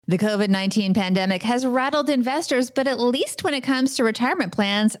The COVID-19 pandemic has rattled investors, but at least when it comes to retirement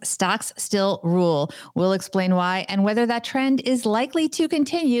plans, stocks still rule. We'll explain why and whether that trend is likely to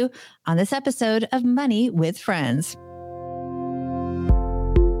continue on this episode of Money with Friends.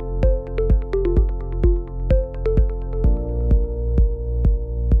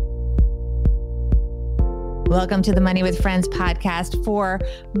 Welcome to the Money with Friends podcast for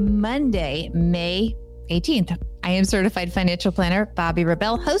Monday, May 18th. I am certified financial planner Bobbi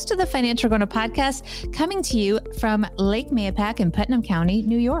Rebell, host of the Financial Grown Up podcast, coming to you from Lake Mahopac in Putnam County,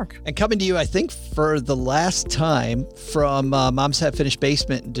 New York. And coming to you, I think, for the last time from Mom's Half Finished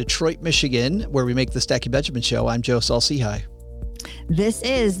Basement in Detroit, Michigan, where we make the Stacky Benjamin Show. I'm Joe Saul-Sehy. This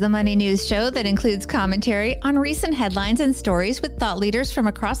is the Money News Show that includes commentary on recent headlines and stories with thought leaders from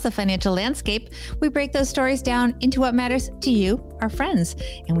across the financial landscape. We break those stories down into what matters to you, our friends,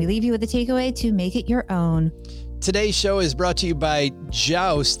 and we leave you with a takeaway to make it your own. Today's show is brought to you by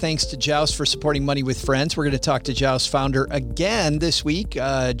Joust. Thanks to Joust for supporting Money with Friends. We're going to talk to Joust founder again this week,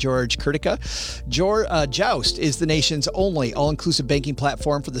 George Kurtica. Joust is the nation's only all-inclusive banking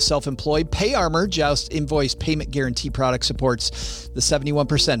platform for the self-employed. PayArmor, Joust invoice payment guarantee product, supports the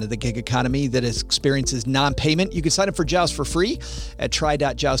 71% of the gig economy that experiences non-payment. You can sign up for Joust for free at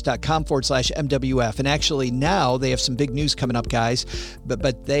try.joust.com/MWF. And actually now they have some big news coming up, guys,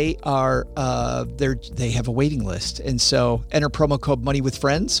 but they are they have a waiting list. And so enter promo code Money with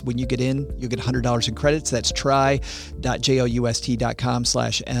Friends. When you get in, you'll get $100 in credits. That's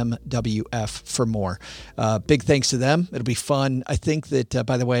try.joust.com/MWF for more. Big thanks to them. It'll be fun. I think that,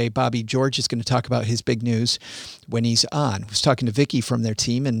 by the way, Bobby George is going to talk about his big news when he's on. I was talking to Vicky from their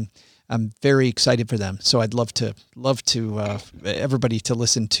team, and I'm very excited for them. So I'd love to everybody to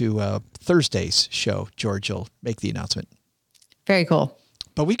listen to Thursday's show. George will make the announcement. Very cool.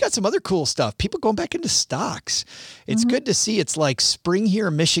 But we got some other cool stuff. People going back into stocks. It's good to see. It's like spring here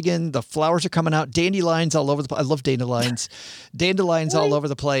in Michigan. The flowers are coming out. Dandelions all over the place. I love dandelions. Dandelions all over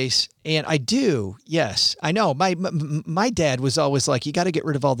the place. And I do. Yes, I know. My dad was always like, you got to get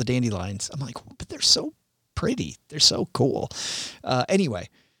rid of all the dandelions. I'm like, but they're so pretty. They're so cool. Anyway,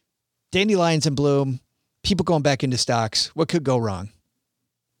 dandelions in bloom. People going back into stocks. What could go wrong?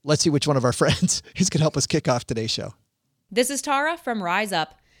 Let's see which one of our friends is going to help us kick off today's show. This is Tara from Rise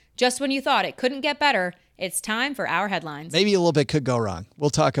Up. Just when you thought it couldn't get better, it's time for our headlines. Maybe a little bit could go wrong. We'll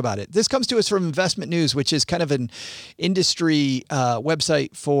talk about it. This comes to us from InvestmentNews, which is kind of an industry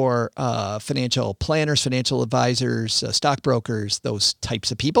website for financial planners, financial advisors, stockbrokers, those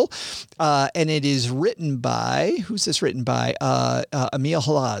types of people. And it is written by, who's this written by? Emil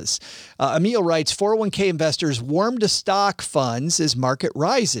Halaz. Emil writes, 401k investors warm to stock funds as market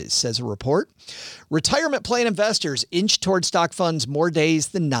rises, says a report. Retirement plan investors inch toward stock funds more days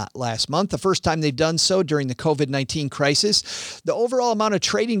than not last month, the first time they've done so during the COVID-19 crisis. The overall amount of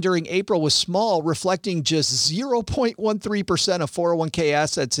trading during April was small, reflecting just 0.13% of 401k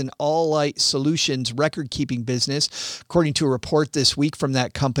assets in All Light Solutions record-keeping business, according to a report this week from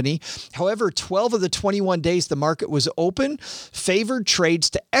that company. However, 12 of the 21 days the market was open favored trades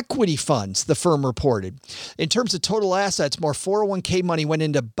to equity funds, the firm reported. In terms of total assets, more 401k money went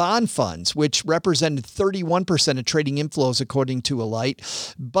into bond funds, which represented 31% of trading inflows, according to Alight.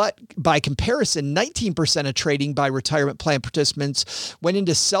 But by comparison, 19% of trading by retirement plan participants went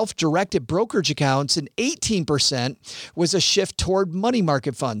into self-directed brokerage accounts, and 18% was a shift toward money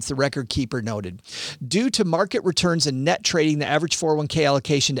market funds, the record keeper noted. Due to market returns and net trading, the average 401k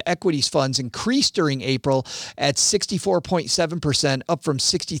allocation to equities funds increased during April at 64.7%, up from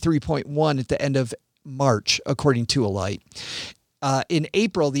 63.1% at the end of March, according to Alight. In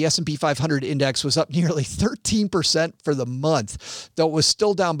April, the S&P 500 index was up nearly 13% for the month, though it was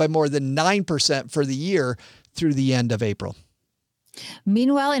still down by more than 9% for the year through the end of April.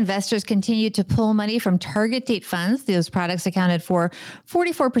 Meanwhile, investors continued to pull money from target date funds. Those products accounted for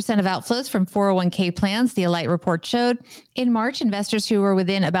 44% of outflows from 401k plans, the Alight report showed. In March, investors who were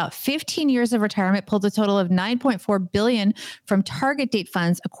within about 15 years of retirement pulled a total of $9.4 billion from target date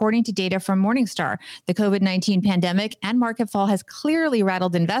funds, according to data from Morningstar. The COVID-19 pandemic and market fall has clearly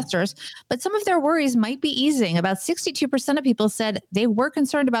rattled investors, but some of their worries might be easing. About 62% of people said they were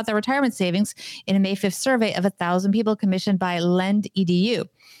concerned about their retirement savings in a May 5th survey of 1,000 people commissioned by Lend.edu.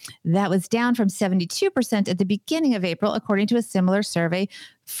 That was down from 72% at the beginning of April, according to a similar survey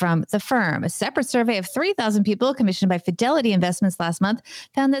from the firm. A separate survey of 3,000 people commissioned by Fidelity Investments last month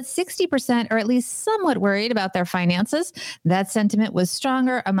found that 60% are at least somewhat worried about their finances. That sentiment was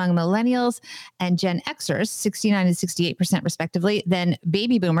stronger among millennials and Gen Xers, 69 and 68% respectively, than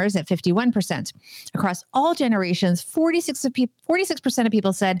baby boomers at 51%. Across all generations, 46% of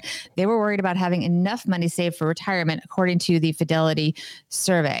people said they were worried about having enough money saved for retirement, according to the Fidelity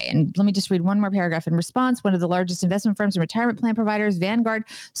survey. And let me just read one more paragraph. In response, one of the largest investment firms and retirement plan providers, Vanguard,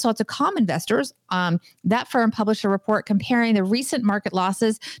 sought to calm investors. That firm published a report comparing the recent market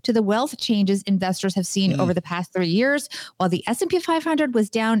losses to the wealth changes investors have seen over the past 3 years. While the S&P 500 was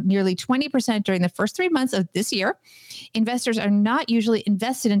down nearly 20% during the first 3 months of this year, investors are not usually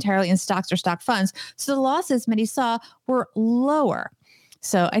invested entirely in stocks or stock funds, so the losses many saw were lower.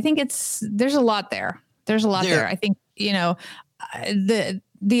 So I think there's a lot there. There's a lot there. I think,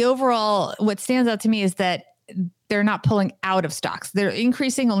 the overall, what stands out to me is that they're not pulling out of stocks. They're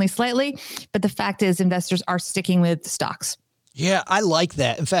increasing only slightly, but the fact is investors are sticking with stocks. Yeah, I like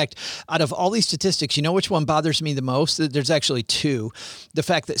that. In fact, out of all these statistics, you know which one bothers me the most? There's actually two. The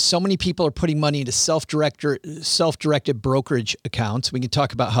fact that so many people are putting money into self-directed brokerage accounts. We can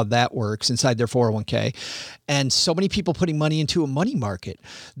talk about how that works inside their 401k. And so many people putting money into a money market.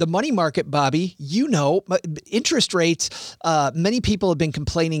 The money market, Bobbi, interest rates, many people have been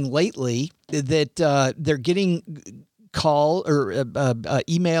complaining lately that they're getting call or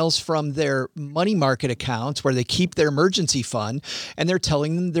emails from their money market accounts where they keep their emergency fund, and they're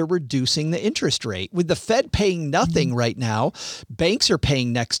telling them they're reducing the interest rate. With the Fed paying nothing right now, banks are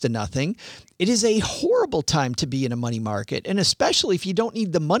paying next to nothing. It is a horrible time to be in a money market. And especially if you don't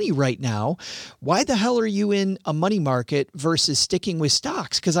need the money right now, why the hell are you in a money market versus sticking with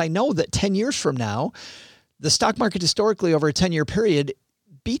stocks? Because I know that 10 years from now, the stock market historically over a 10-year period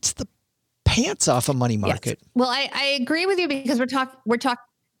beats the pants off a money market. Yes. Well, I agree with you because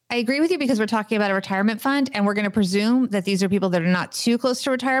I agree with you because we're talking about a retirement fund, and we're going to presume that these are people that are not too close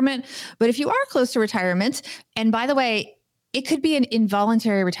to retirement. But if you are close to retirement, and by the way, it could be an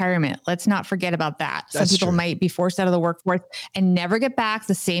involuntary retirement. Let's not forget about that. Some people might be forced out of the workforce and never get back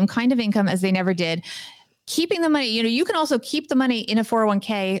the same kind of income as they never did. Keeping the money, you can also keep the money in a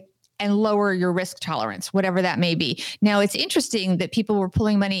 401k and lower your risk tolerance, whatever that may be. Now, it's interesting that people were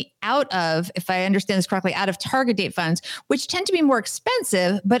pulling money out of, if I understand this correctly, out of target date funds, which tend to be more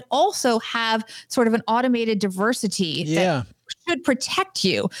expensive, but also have sort of an automated diversity that should protect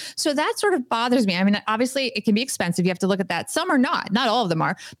you. So that sort of bothers me. I mean, obviously it can be expensive. You have to look at that. Some are not all of them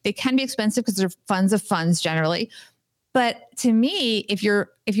are. They can be expensive because they're funds of funds generally. But to me, if you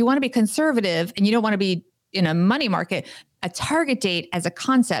want to be conservative and you don't want to be in a money market, a target date as a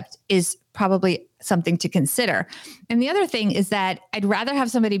concept is probably something to consider. And the other thing is that I'd rather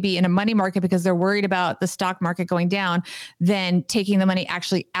have somebody be in a money market because they're worried about the stock market going down than taking the money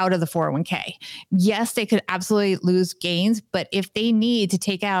actually out of the 401k. Yes, they could absolutely lose gains, but if they need to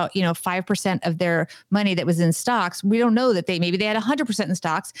take out, 5% of their money that was in stocks, we don't know that maybe they had 100% in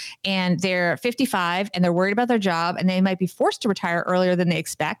stocks and they're 55 and they're worried about their job and they might be forced to retire earlier than they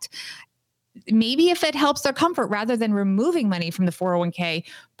expect. Maybe if it helps their comfort, rather than removing money from the 401k,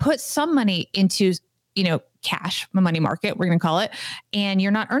 put some money into, cash, a money market, we're going to call it, and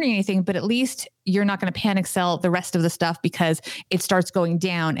you're not earning anything, but at least you're not going to panic sell the rest of the stuff because it starts going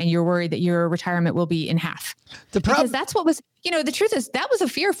down and you're worried that your retirement will be in half. Because that's what was, the truth is that was a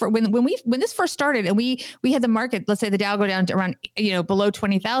fear for when this first started and we had the market, let's say the Dow go down to around, below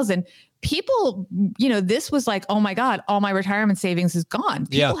 20,000. People, this was like, oh my God, all my retirement savings is gone.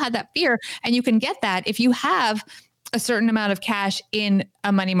 People had that fear, and you can get that if you have a certain amount of cash in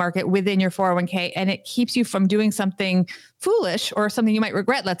a money market within your 401k, and it keeps you from doing something foolish or something you might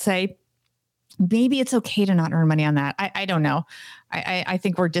regret. Let's say, maybe it's okay to not earn money on that. I don't know. I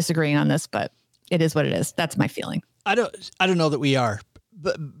think we're disagreeing on this, but it is what it is. That's my feeling. I don't know that we are,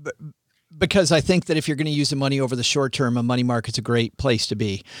 but because I think that if you're going to use the money over the short term, a money market's a great place to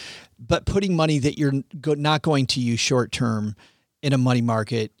be. But putting money that you're not going to use short term in a money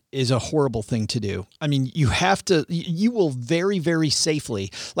market is a horrible thing to do. I mean, you will very, very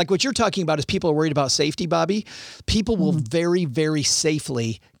safely, like what you're talking about is people are worried about safety, Bobbi. People will very, very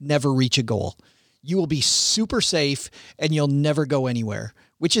safely never reach a goal. You will be super safe and you'll never go anywhere,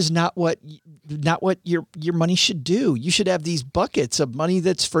 which is not what your money should do. You should have these buckets of money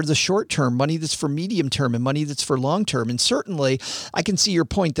that's for the short term, money that's for medium term, and money that's for long term. And certainly I can see your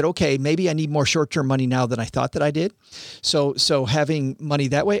point that, okay, maybe I need more short-term money now than I thought that I did. So having money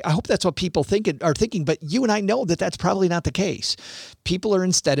that way, I hope that's what people are thinking, but you and I know that that's probably not the case. People are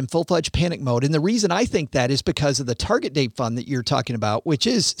instead in full-fledged panic mode. And the reason I think that is because of the target date fund that you're talking about, which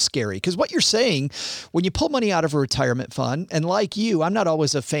is scary. Because what you're saying, when you pull money out of a retirement fund, and like you, I'm not always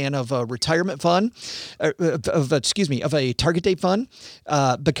was a fan of a retirement fund, of a target date fund,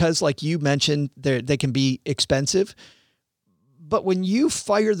 because like you mentioned, they can be expensive. But when you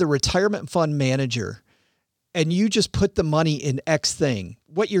fire the retirement fund manager and you just put the money in X thing,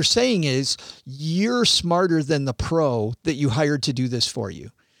 what you're saying is you're smarter than the pro that you hired to do this for you.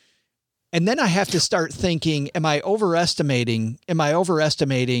 And then I have to start thinking, am I overestimating my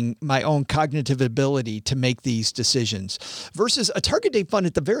own cognitive ability to make these decisions? Versus a target date fund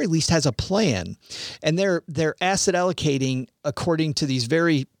at the very least has a plan, and they're asset allocating according to these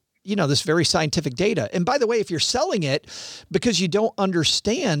this very scientific data. And by the way, if you're selling it because you don't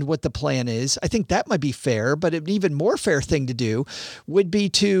understand what the plan is, I think that might be fair, but an even more fair thing to do would be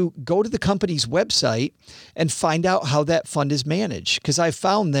to go to the company's website and find out how that fund is managed. Because I've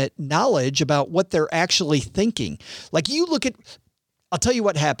found that knowledge about what they're actually thinking, like I'll tell you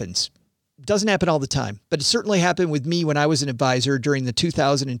what happens. Doesn't happen all the time, but it certainly happened with me when I was an advisor during the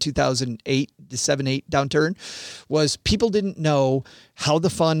 2000 and 2008, the 7-8 downturn, was people didn't know how the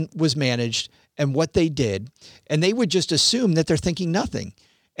fund was managed and what they did. And they would just assume that they're thinking nothing.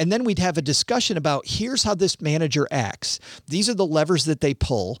 And then we'd have a discussion about, here's how this manager acts. These are the levers that they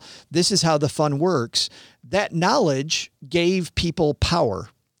pull. This is how the fund works. That knowledge gave people power.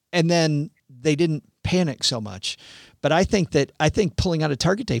 And then they didn't panic so much. But I think pulling out a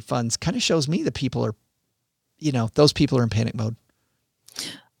target date funds kind of shows me that people are, those people are in panic mode.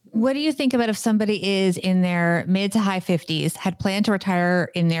 What do you think about if somebody is in their mid to high 50s, had planned to retire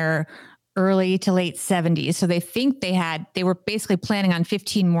in their early to late 70s? So they think they were basically planning on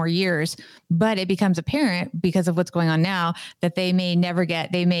 15 more years, but it becomes apparent because of what's going on now that they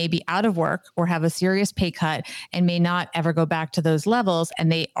may be out of work or have a serious pay cut and may not ever go back to those levels.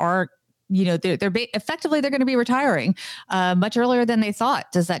 And they are, effectively they're going to be retiring much earlier than they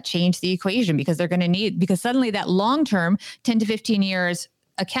thought. Does that change the equation? Because they're going to because suddenly that long-term 10 to 15 years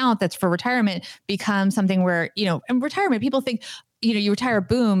account that's for retirement becomes something where, in retirement, people think, you retire,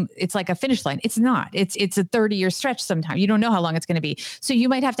 boom, it's like a finish line. It's not. It's a 30-year stretch sometimes. You don't know how long it's going to be. So you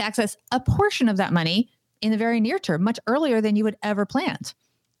might have to access a portion of that money in the very near term, much earlier than you would ever planned.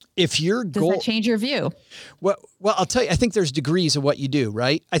 Does that change your view? Well, I'll tell you, I think there's degrees of what you do,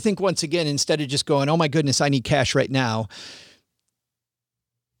 right? I think once again, instead of just going, oh my goodness, I need cash right now.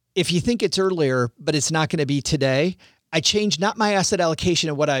 If you think it's earlier, but it's not going to be today, I change not my asset allocation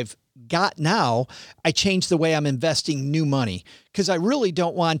of what I've got now. I change the way I'm investing new money, because I really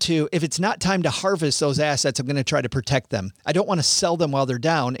don't want to, if it's not time to harvest those assets, I'm going to try to protect them. I don't want to sell them while they're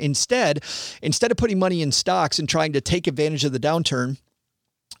down. Instead of putting money in stocks and trying to take advantage of the downturn,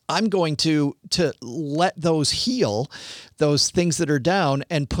 I'm going to let those heal, those things that are down,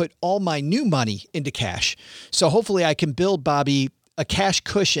 and put all my new money into cash. So hopefully I can build, Bobbi, a cash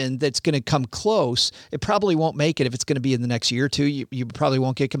cushion that's going to come close. It probably won't make it if it's going to be in the next year or two. You probably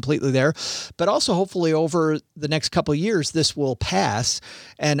won't get completely there. But also hopefully over the next couple of years, this will pass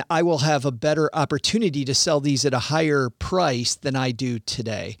and I will have a better opportunity to sell these at a higher price than I do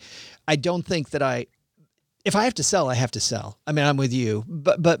today. I don't think that if I have to sell, I have to sell. I mean, I'm with you,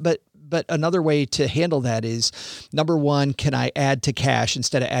 but another way to handle that is, number one, can I add to cash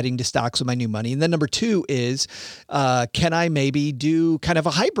instead of adding to stocks with my new money? And then number two is, can I maybe do kind of a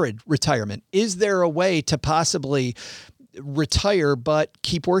hybrid retirement? Is there a way to possibly retire but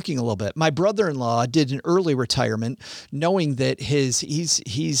keep working a little bit? My brother-in-law did an early retirement, knowing that he's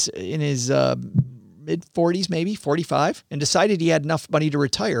in his mid-40s, maybe 45, and decided he had enough money to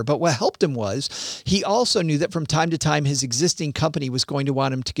retire. But what helped him was he also knew that from time to time his existing company was going to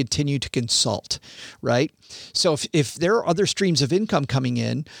want him to continue to consult, right? So if there are other streams of income coming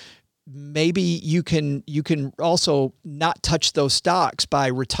in, maybe you can also not touch those stocks by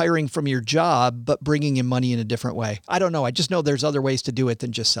retiring from your job, but bringing in money in a different way. I don't know. I just know there's other ways to do it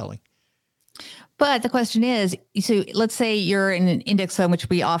than just selling. But the question is, so let's say you're in an index fund, which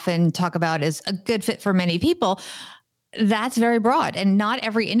we often talk about as a good fit for many people. That's very broad, and not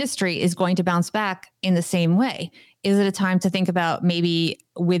every industry is going to bounce back in the same way. Is it a time to think about maybe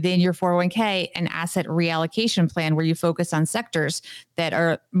within your 401k an asset reallocation plan where you focus on sectors that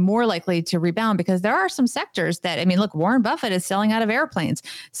are more likely to rebound? Because there are some sectors that, look, Warren Buffett is selling out of airplanes.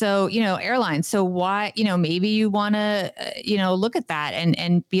 So, airlines. So why, maybe you want to, look at that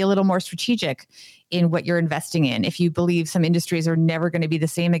and be a little more strategic in what you're investing in. If you believe some industries are never going to be the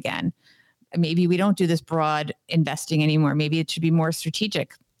same again, maybe we don't do this broad investing anymore. Maybe it should be more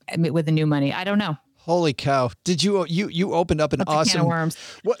strategic with the new money. I don't know. Holy cow. Did you opened up an That's awesome a can of worms.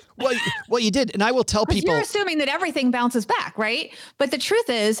 Well, you did. And I will tell people, you're assuming that everything bounces back, right? But the truth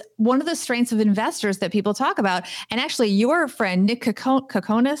is, one of the strengths of investors that people talk about, and actually your friend, Nick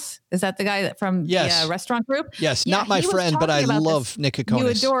Kokonis, is that the guy that from yes. the restaurant group? Yes. Yeah, not my friend, but I love Nick Kokonis. You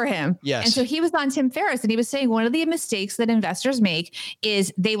adore him. Yes. And so he was on Tim Ferriss and he was saying one of the mistakes that investors make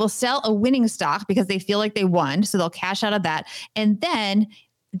is they will sell a winning stock because they feel like they won. So they'll cash out of that. And then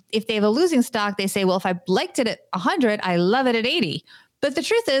if they have a losing stock, they say, well, if I liked it at 100, I love it at 80. But the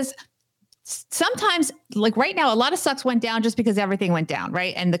truth is, sometimes, like right now, a lot of stocks went down just because everything went down,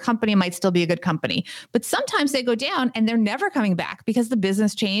 right? And the company might still be a good company. But sometimes they go down and they're never coming back because the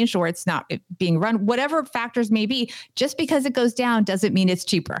business changed or it's not being run, whatever factors may be. Just because it goes down doesn't mean it's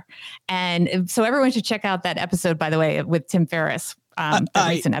cheaper. And so everyone should check out that episode, by the way, with Tim Ferriss. The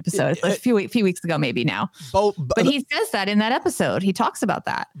recent episode, a few weeks ago, maybe now. But he says that in that episode, he talks about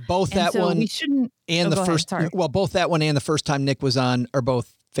that. Both that one we shouldn't, and the first. Well, both that one and the first time Nick was on are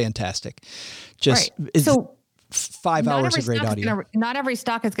both fantastic. Just right. So 5 hours of great audio. Not every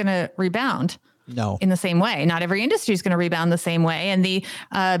stock is going to rebound. No. In the same way. Not every industry is going to rebound the same way, and the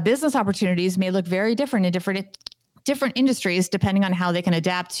business opportunities may look very different in different industries, depending on how they can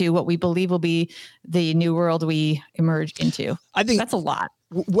adapt to what we believe will be the new world we emerge into. I think that's a lot.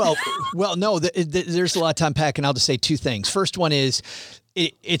 Well, no, there's a lot to unpack, and I'll just say two things. First one is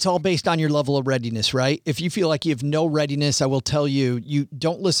it's all based on your level of readiness, right? If you feel like you have no readiness, I will tell you, you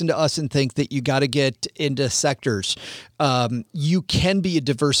don't listen to us and think that you got to get into sectors. You can be a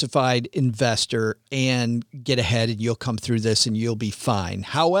diversified investor and get ahead, and you'll come through this and you'll be fine.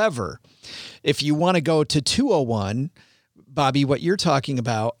 However, if you want to go to 201, Bobbi, what you're talking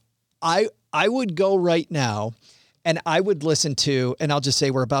about, I would go right now and I would listen to, and I'll just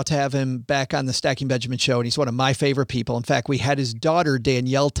say we're about to have him back on the Stacking Benjamin show, and he's one of my favorite people. In fact, we had his daughter,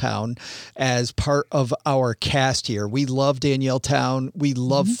 Danielle Town, as part of our cast here. We love Danielle Town. We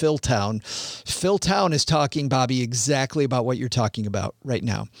love Phil Town. Phil Town is talking, Bobbi, exactly about what you're talking about right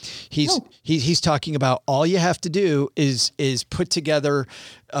now. He's talking about all you have to do is put together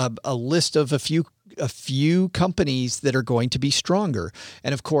a list of a few companies that are going to be stronger.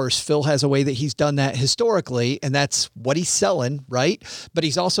 And of course, Phil has a way that he's done that historically, and that's what he's selling, right? But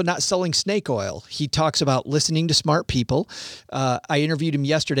he's also not selling snake oil. He talks about listening to smart people. I interviewed him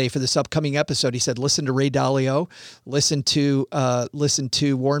yesterday for this upcoming episode. He said, listen to Ray Dalio, listen to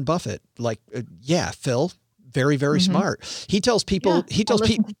Warren Buffett. Like, yeah, Phil, very, very smart. He tells people,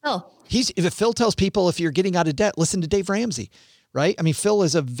 Phil tells people, if you're getting out of debt, listen to Dave Ramsey. Right? I mean, Phil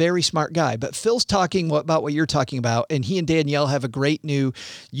is a very smart guy, but Phil's talking about what you're talking about. And he and Danielle have a great new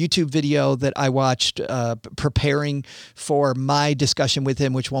YouTube video that I watched preparing for my discussion with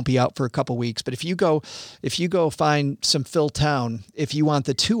him, which won't be out for a couple weeks. But if you go find some Phil Town, if you want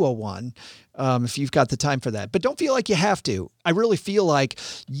the 201, if you've got the time for that, but don't feel like you have to. I really feel like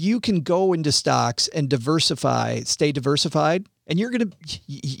you can go into stocks and stay diversified, and you're going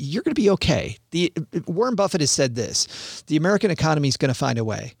to be okay. Warren Buffett has said this, the American economy is going to find a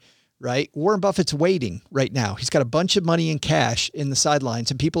way, right? Warren Buffett's waiting right now. He's got a bunch of money in cash in the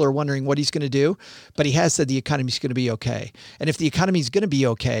sidelines, and people are wondering what he's going to do, but he has said the economy is going to be okay. And if the economy is going to be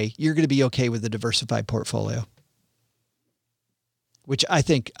okay, you're going to be okay with a diversified portfolio, which I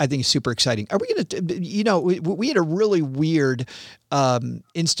think is super exciting. Are we going to, we had a really weird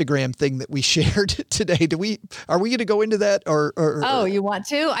Instagram thing that we shared today. Are we going to go into that or? Oh, you want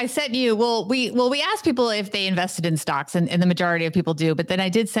to? I sent you, we asked people if they invested in stocks, and the majority of people do, but then I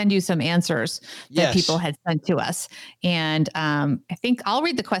did send you some answers that people had sent to us. And I think I'll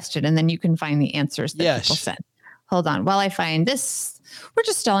read the question and then you can find the answers that people sent. Hold on. While I find this, we're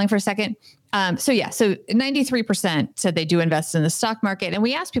just stalling for a second. So 93% said they do invest in the stock market. And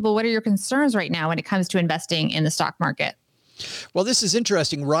we asked people, what are your concerns right now when it comes to investing in the stock market? Well, this is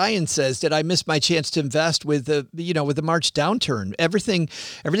interesting. Ryan says, did I miss my chance to invest with the March downturn? Everything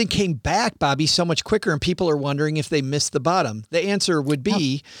came back, Bobbi, so much quicker, and people are wondering if they missed the bottom. The answer would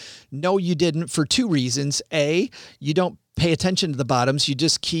be, no, you didn't, for two reasons. A, you don't pay attention to the bottoms. You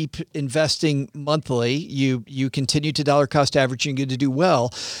just keep investing monthly. You continue to dollar cost average, and you're going to do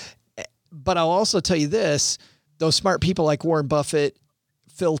well. But I'll also tell you this, those smart people like Warren Buffett,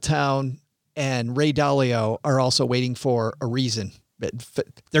 Phil Town, and Ray Dalio are also waiting for a reason.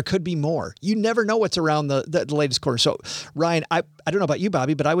 There could be more. You never know what's around the latest corner. So Ryan, I don't know about you,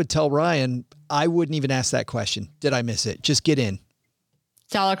 Bobbi, but I would tell Ryan, I wouldn't even ask that question. Did I miss it? Just get in.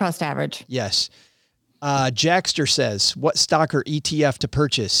 Dollar cost average. Yes. Jackster says, what stock or ETF to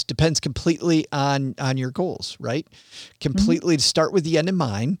purchase? Depends completely on your goals, right? Completely to start with the end in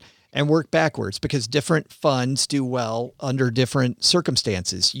mind. And work backwards, because different funds do well under different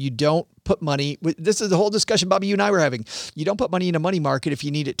circumstances. You don't put money. This is the whole discussion Bobby, you and I were having. You don't put money in a money market if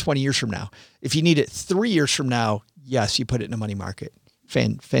you need it 20 years from now. If you need it 3 years from now, yes, you put it in a money market.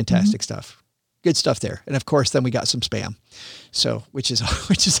 Fantastic stuff. Good stuff there. And of course, then we got some spam. So, which is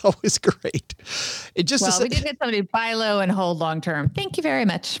always great. It just we did get somebody buy low and hold long term. Thank you very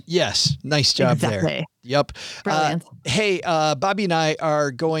much. Yes, nice job there. Yep. Brilliant. Hey, Bobby and I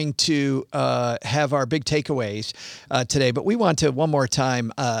are going to have our big takeaways today, but we want to one more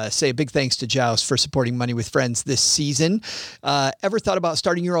time say a big thanks to Joust for supporting Money with Friends this season. Ever thought about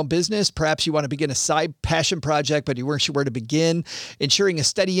starting your own business? Perhaps you want to begin a side passion project, but you weren't sure where to begin. Ensuring a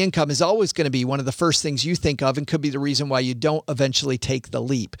steady income is always going to be one of the first things you think of and could be the reason why you don't eventually take the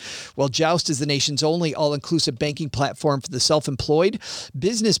leap. Well, Joust is the nation's only all-inclusive banking platform for the self-employed.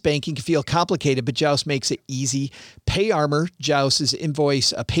 Business banking can feel complicated, but Joust makes it easy. PayArmor, Joust's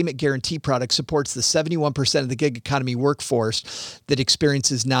invoice payment guarantee product, supports the 71% of the gig economy workforce that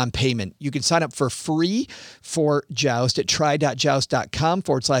experiences non-payment. You can sign up for free for Joust at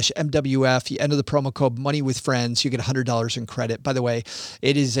try.joust.com/MWF. You enter the promo code Money with Friends. You get $100 in credit. By the way,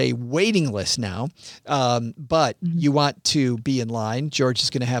 it is a waiting list now, but you want to be in line. George is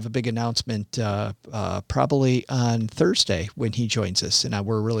going to have a big announcement probably on Thursday when he joins us, and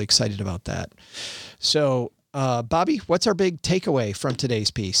we're really excited about that. So, Bobby, what's our big takeaway from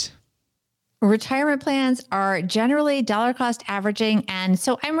today's piece? Retirement plans are generally dollar cost averaging. And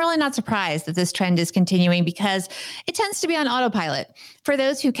so I'm really not surprised that this trend is continuing because it tends to be on autopilot. For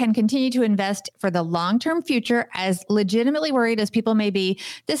those who can continue to invest for the long-term future, as legitimately worried as people may be,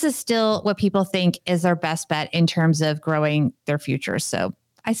 this is still what people think is their best bet in terms of growing their future. So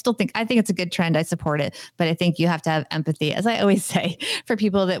I think it's a good trend. I support it, but I think you have to have empathy, as I always say, for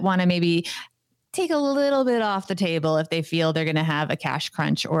people that want to maybe take a little bit off the table if they feel they're going to have a cash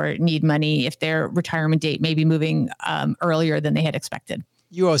crunch or need money if their retirement date may be moving earlier than they had expected.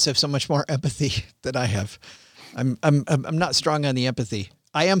 You always have so much more empathy than I have. I'm not strong on the empathy.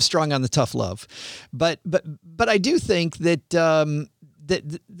 I am strong on the tough love, but I do think that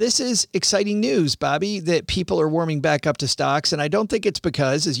that this is exciting news, Bobby, that people are warming back up to stocks. And I don't think it's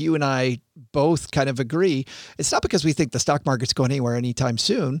because, as you and I both kind of agree, it's not because we think the stock market's going anywhere anytime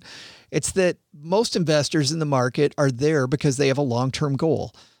soon. It's that most investors in the market are there because they have a long-term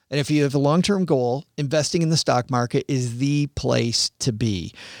goal. And if you have a long-term goal, investing in the stock market is the place to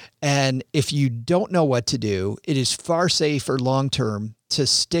be. And if you don't know what to do, it is far safer long-term to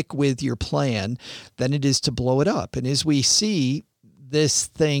stick with your plan than it is to blow it up. And as we see this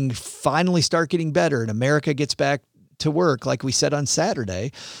thing finally start getting better and America gets back to work, like we said on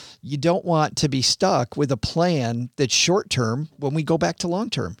Saturday, you don't want to be stuck with a plan that's short-term when we go back to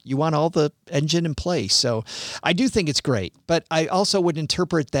long-term. You want all the engine in place. So I do think it's great, but I also would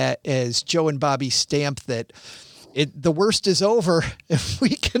interpret that as Joe and Bobby's stamp that the worst is over. If we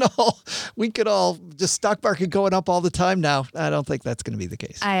could all just stock market going up all the time now. I don't think that's going to be the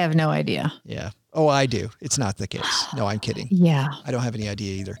case. I have no idea. Yeah. Oh, I do. It's not the case. No, I'm kidding. Yeah. I don't have any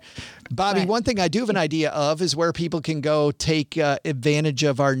idea either. Bobby, one thing I do have an idea of is where people can go take advantage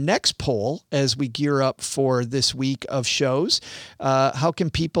of our next poll as we gear up for this week of shows. How can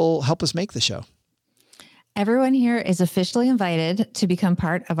people help us make the show? Everyone here is officially invited to become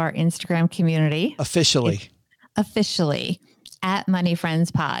part of our Instagram community. Officially at Money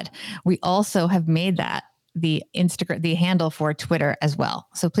Friends Pod. We also have made that the handle for Twitter as well.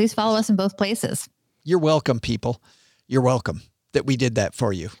 So please follow us in both places. You're welcome, people. You're welcome that we did that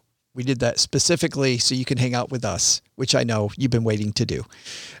for you. We did that specifically so you can hang out with us, which I know you've been waiting to do.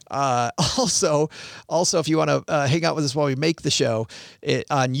 Also, if you want to hang out with us while we make the show,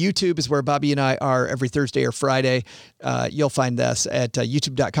 on YouTube is where Bobby and I are every Thursday or Friday. You'll find us at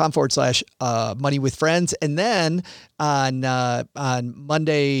youtube.com/Money with Friends. And then on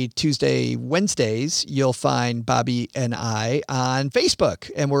Monday, Tuesday, Wednesdays, you'll find Bobby and I on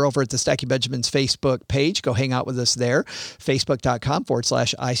Facebook. And we're over at the Stacking Benjamins Facebook page. Go hang out with us there.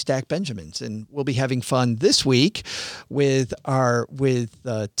 Facebook.com/iStackBenjamins. And we'll be having fun this week with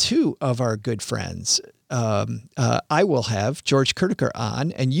two of our good friends. I will have George Kurtiker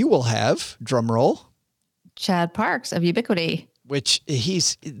on, and you will have, drum roll, Chad Parks of Ubiquity. Which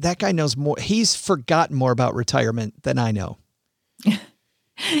that guy knows more. He's forgotten more about retirement than I know.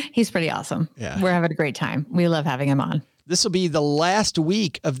 He's pretty awesome. Yeah. We're having a great time. We love having him on. This will be the last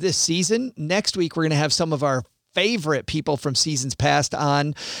week of this season. Next week, we're going to have some of our favorite people from seasons past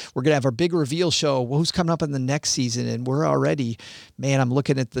on. We're going to have our big reveal show. Who's coming up in the next season? And we're already, I'm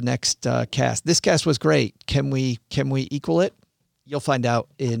looking at the next cast. This cast was great. Can we equal it? You'll find out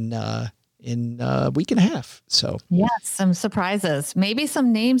in a week and a half. So yes, some surprises, maybe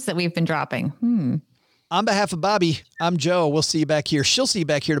some names that we've been dropping. On behalf of Bobbi, I'm Joe. We'll see you back here. She'll see you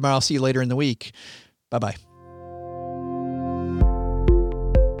back here tomorrow. I'll see you later in the week. Bye-bye.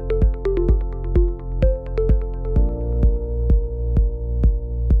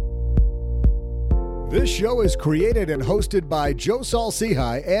 This show is created and hosted by Joe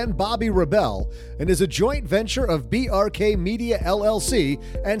Saul-Sehy and Bobbi Rebell and is a joint venture of BRK Media LLC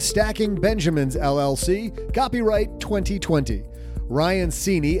and Stacking Benjamins LLC, copyright 2020. Ryan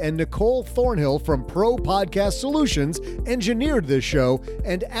Seeney and Nicole Thornhill from Pro Podcast Solutions engineered this show,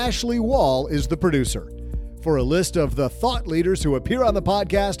 and Ashley Wall is the producer. For a list of the thought leaders who appear on the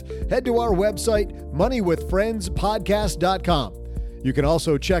podcast, head to our website, moneywithfriendspodcast.com. You can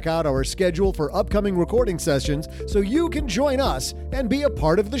also check out our schedule for upcoming recording sessions so you can join us and be a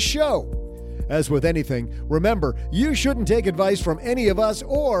part of the show. As with anything, remember, you shouldn't take advice from any of us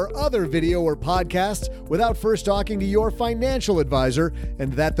or other video or podcasts without first talking to your financial advisor,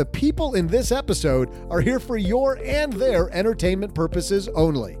 and that the people in this episode are here for your and their entertainment purposes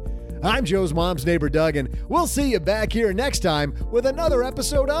only. I'm Joe's mom's neighbor, Doug, and we'll see you back here next time with another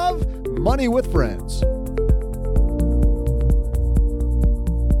episode of Money with Friends.